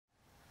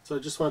So I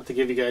just wanted to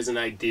give you guys an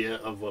idea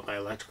of what my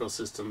electrical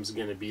system is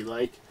going to be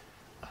like.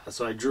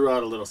 So I drew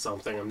out a little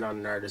something. I'm not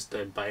an artist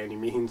by any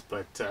means,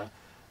 but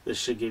this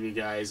should give you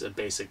guys a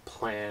basic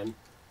plan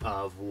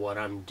of what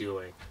I'm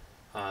doing.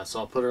 So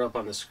I'll put it up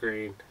on the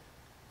screen.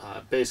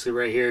 Basically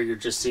right here you're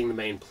just seeing the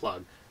main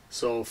plug.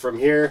 So from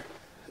here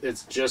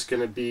it's just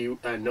going to be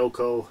a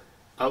NOCO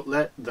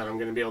outlet that I'm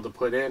going to be able to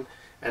put in,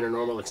 and a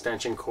normal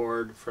extension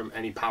cord from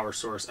any power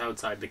source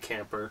outside the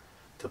camper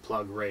to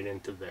plug right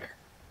into there.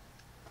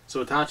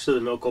 So attached to the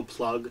NOCO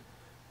plug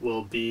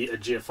will be a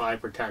GFI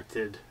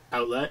protected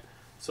outlet.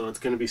 So it's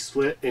going to be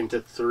split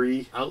into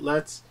 3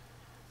 outlets,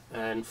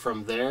 and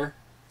from there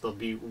there'll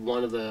be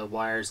one of the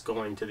wires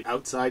going to the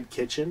outside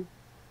kitchen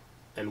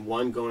and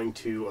one going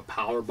to a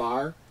power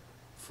bar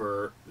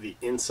for the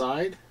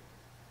inside,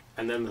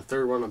 and then the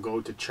third one will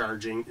go to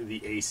charging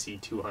the AC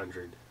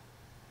 200.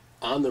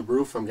 On the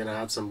roof I'm going to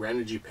have some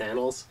Renogy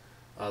panels.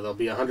 There'll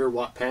be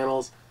 100-watt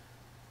panels.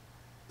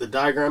 The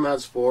diagram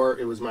has 4.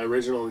 It was my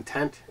original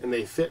intent and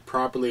they fit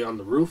properly on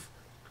the roof.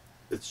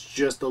 It's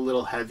just a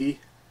little heavy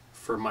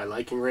for my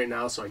liking right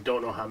now, so I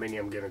don't know how many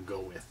I'm going to go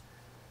with.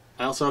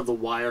 I also have the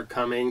wire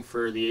coming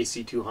for the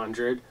AC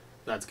 200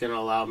 that's going to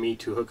allow me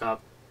to hook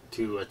up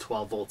to a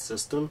 12-volt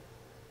system,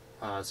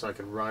 so I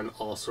can run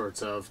all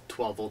sorts of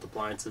 12-volt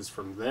appliances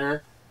from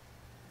there.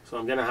 So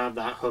I'm going to have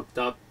that hooked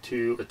up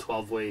to a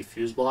 12-way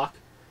fuse block,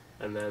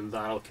 and then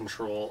that'll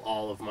control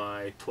all of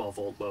my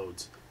 12-volt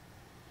loads.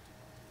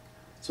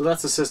 So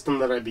that's the system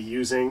that I'd be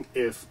using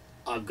if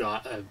I've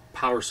got a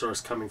power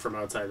source coming from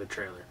outside the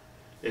trailer.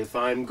 If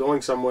I'm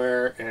going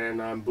somewhere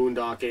and I'm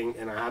boondocking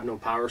and I have no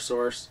power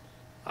source,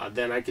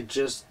 then I could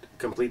just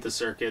complete the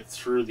circuit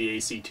through the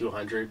AC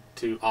 200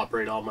 to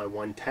operate all my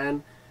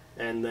 110,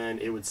 and then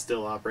it would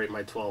still operate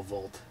my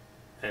 12-volt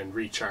and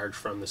recharge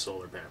from the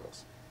solar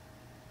panels.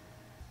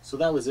 So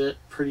that was it.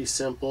 Pretty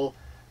simple.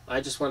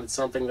 I just wanted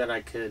something that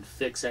I could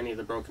fix any of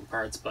the broken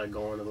parts by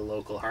going to the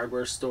local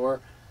hardware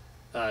store.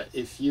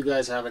 If you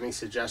guys have any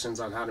suggestions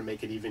on how to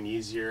make it even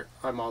easier,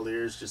 I'm all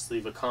ears. Just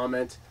leave a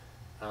comment.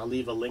 I'll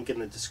leave a link in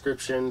the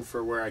description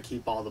for where I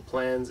keep all the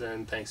plans,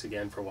 and thanks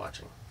again for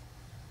watching.